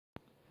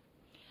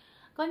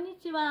こんに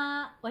ち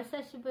は。お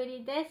久しぶ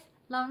りです。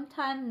Long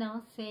time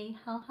no see.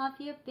 How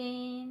have you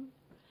been?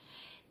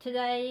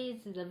 Today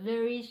is a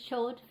very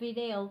short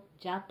video of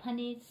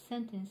Japanese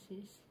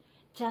sentences.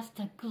 Just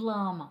a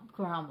grammar.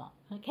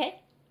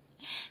 Okay?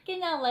 Okay,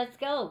 now let's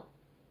go.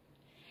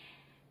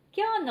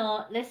 今日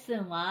のレッス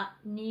ンは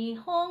日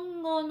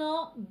本語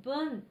の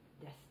文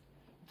で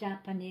す。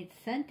Japanese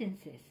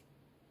sentences.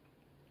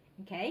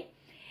 Okay?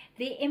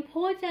 The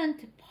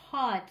important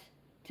part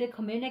to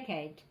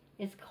communicate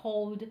is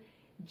called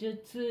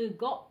述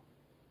語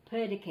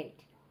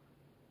predicate.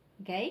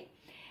 Okay?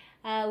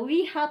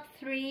 We have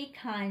three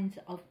kinds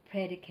of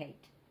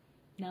predicate.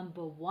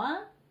 Number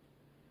one,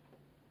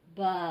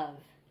 verb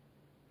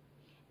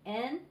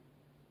and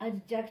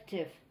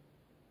adjective.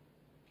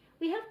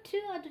 We have two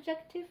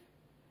adjectives,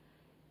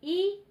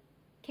 い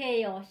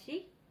形容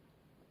詞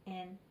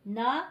and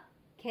な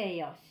形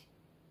容詞.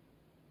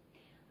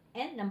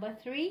 And number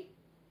three,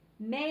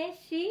 名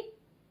詞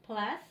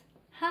plus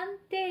判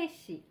定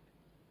詞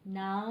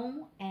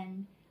noun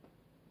and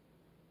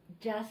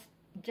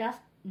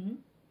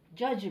judgment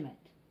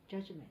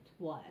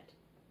word.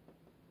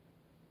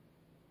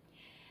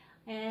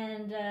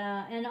 And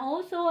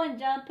also in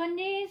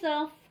Japanese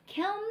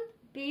can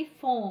be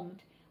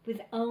formed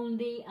with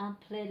only a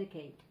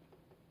predicate.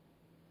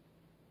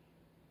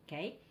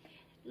 Okay,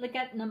 look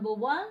at number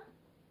one,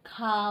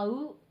 買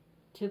う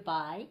to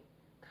buy,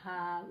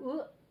 買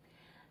う.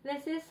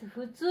 This is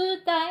普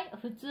通体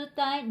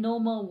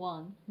normal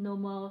one,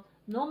 normal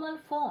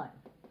form,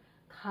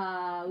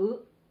 買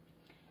う.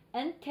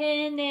 And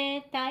丁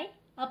寧体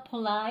a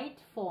polite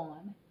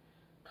form,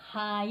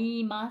 買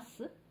いま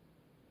す.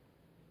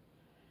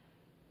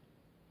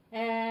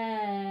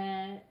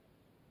 A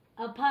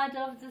part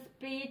of the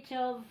speech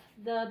of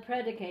the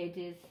predicate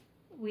is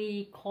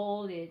we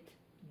call it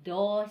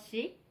動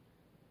詞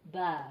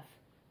verb,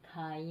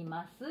 買い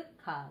ます、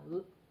買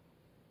う.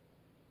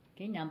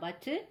 Okay, number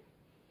two,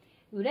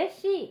 嬉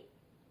しい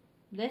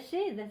this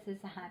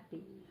is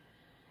happy.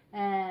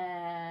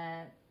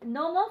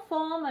 Normal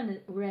form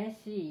and 嬉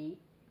しい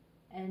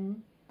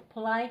and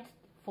polite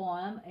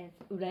form is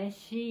嬉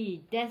し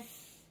いで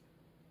す.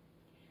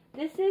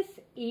 This is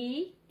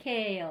いい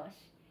形容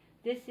詞.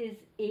 This is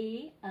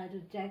いい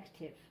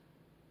adjective.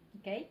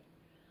 Okay?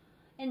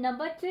 And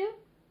number two,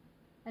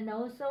 and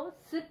also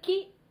好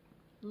き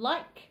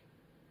like.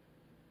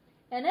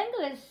 In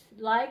English,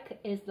 like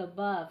is the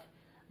verb,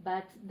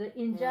 but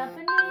in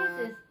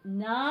Japanese is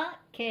な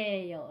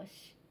形容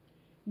詞.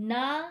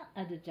 な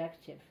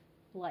adjective,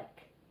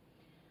 like.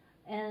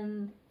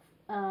 And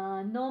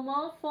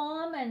normal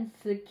form and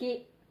好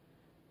き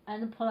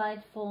and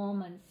polite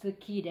form and 好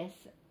きで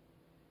す.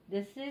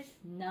 This is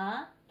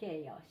な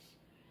形容詞.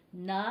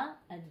 な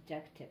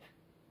adjective.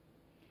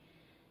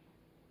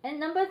 And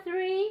number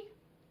three,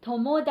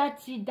 友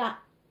達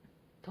だ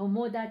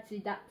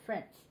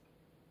friends.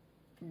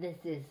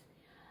 This is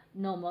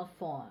normal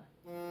form.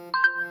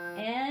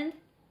 And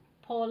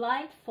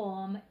polite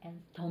form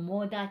and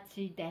友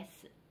達で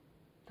す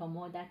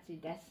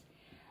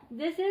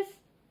This is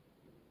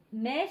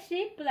名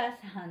詞 plus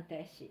判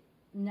定詞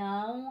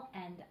noun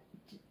and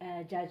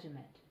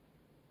judgment.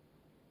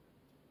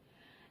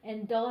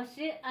 And 動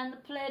詞 and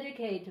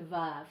predicate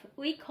verb.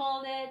 We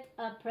call it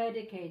a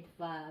predicate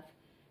verb.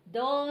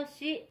 動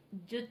詞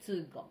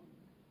述語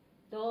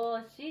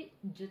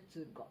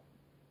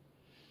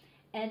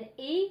And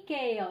いい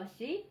形容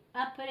詞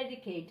a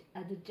predicate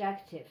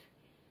adjective.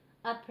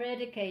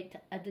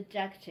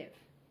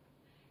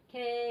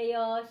 形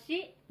容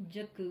詞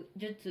述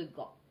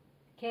語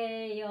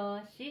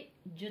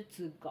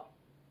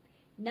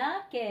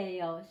な形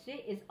容詞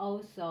is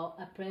also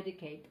a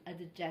predicate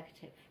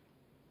adjective.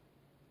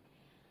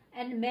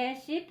 And 名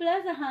詞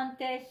plus 判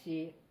定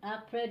詞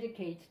a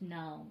predicate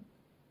noun.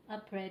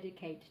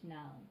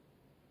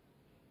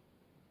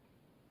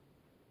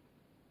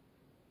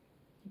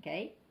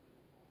 Okay?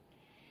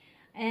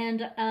 And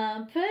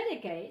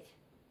predicate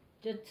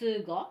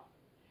述語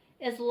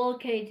is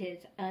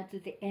located at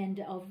the end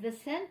of the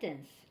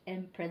sentence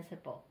in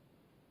principle.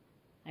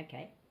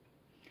 Okay?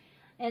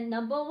 And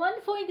number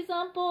one, for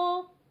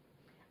example,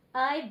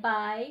 I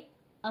buy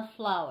a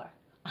flower.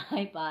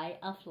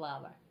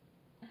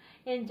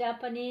 In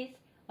Japanese,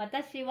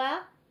 私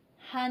は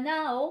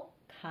花を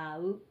買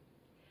う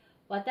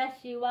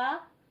私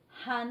は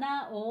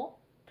花を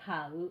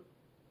買う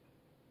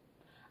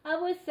I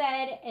would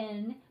say it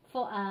in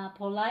for a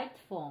polite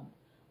form.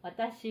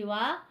 私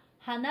は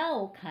花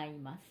を買い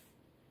ます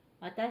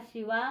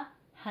私は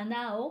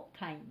花を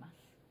買います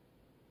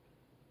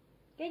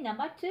Okay,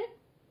 number two,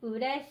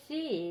 嬉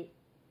しい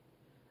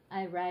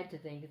I write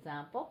the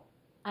example.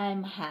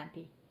 I'm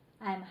happy.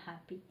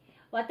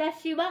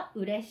 私は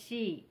嬉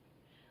しい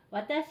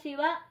私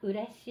は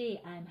嬉しい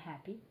I'm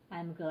happy.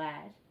 I'm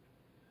glad.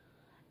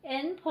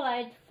 In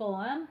polite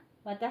form,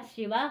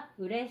 私は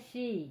嬉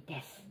しい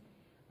です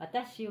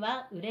私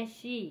は嬉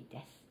しい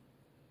です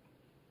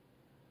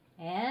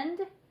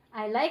And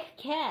I like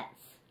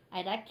cats.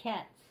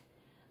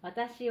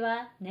 私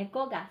は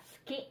猫が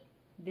好き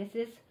This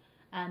is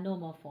a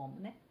normal form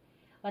ね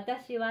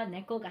私は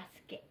猫が好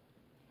き。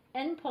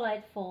In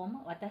polite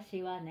form,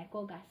 私は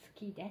猫が好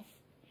きです。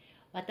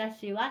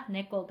私は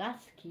猫が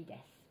好きで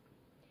す。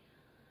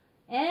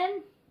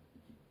And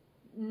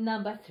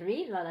number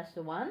 3, the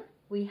last one,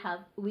 we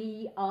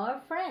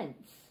are friends.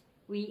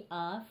 We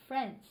are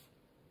friends.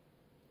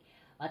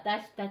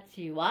 私た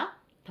ちは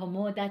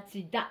友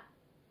達だ。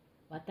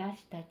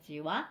私たち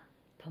は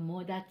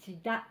友達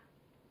だ。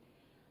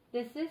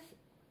This is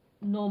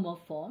normal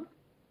form.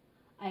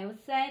 I will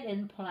say it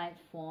in polite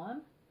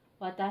form.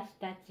 私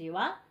たち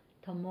は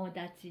友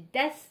達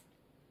です。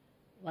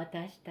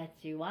私た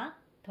ちは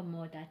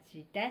友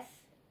達で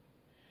す。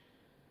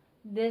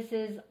This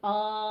is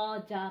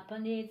all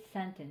Japanese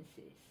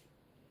sentences.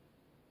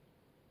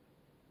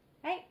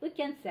 はい、we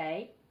can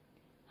say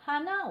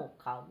花を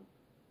買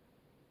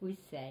う。We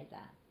say that.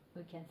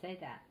 We can say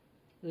that.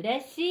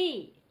 嬉し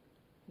い。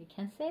We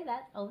can say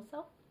that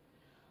also.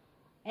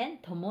 And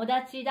友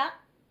達だ。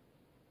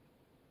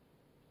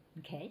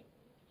Okay.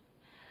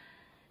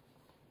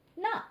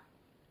 Now,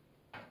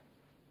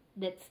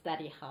 let's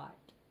study hard.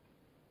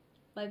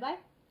 Bye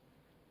bye.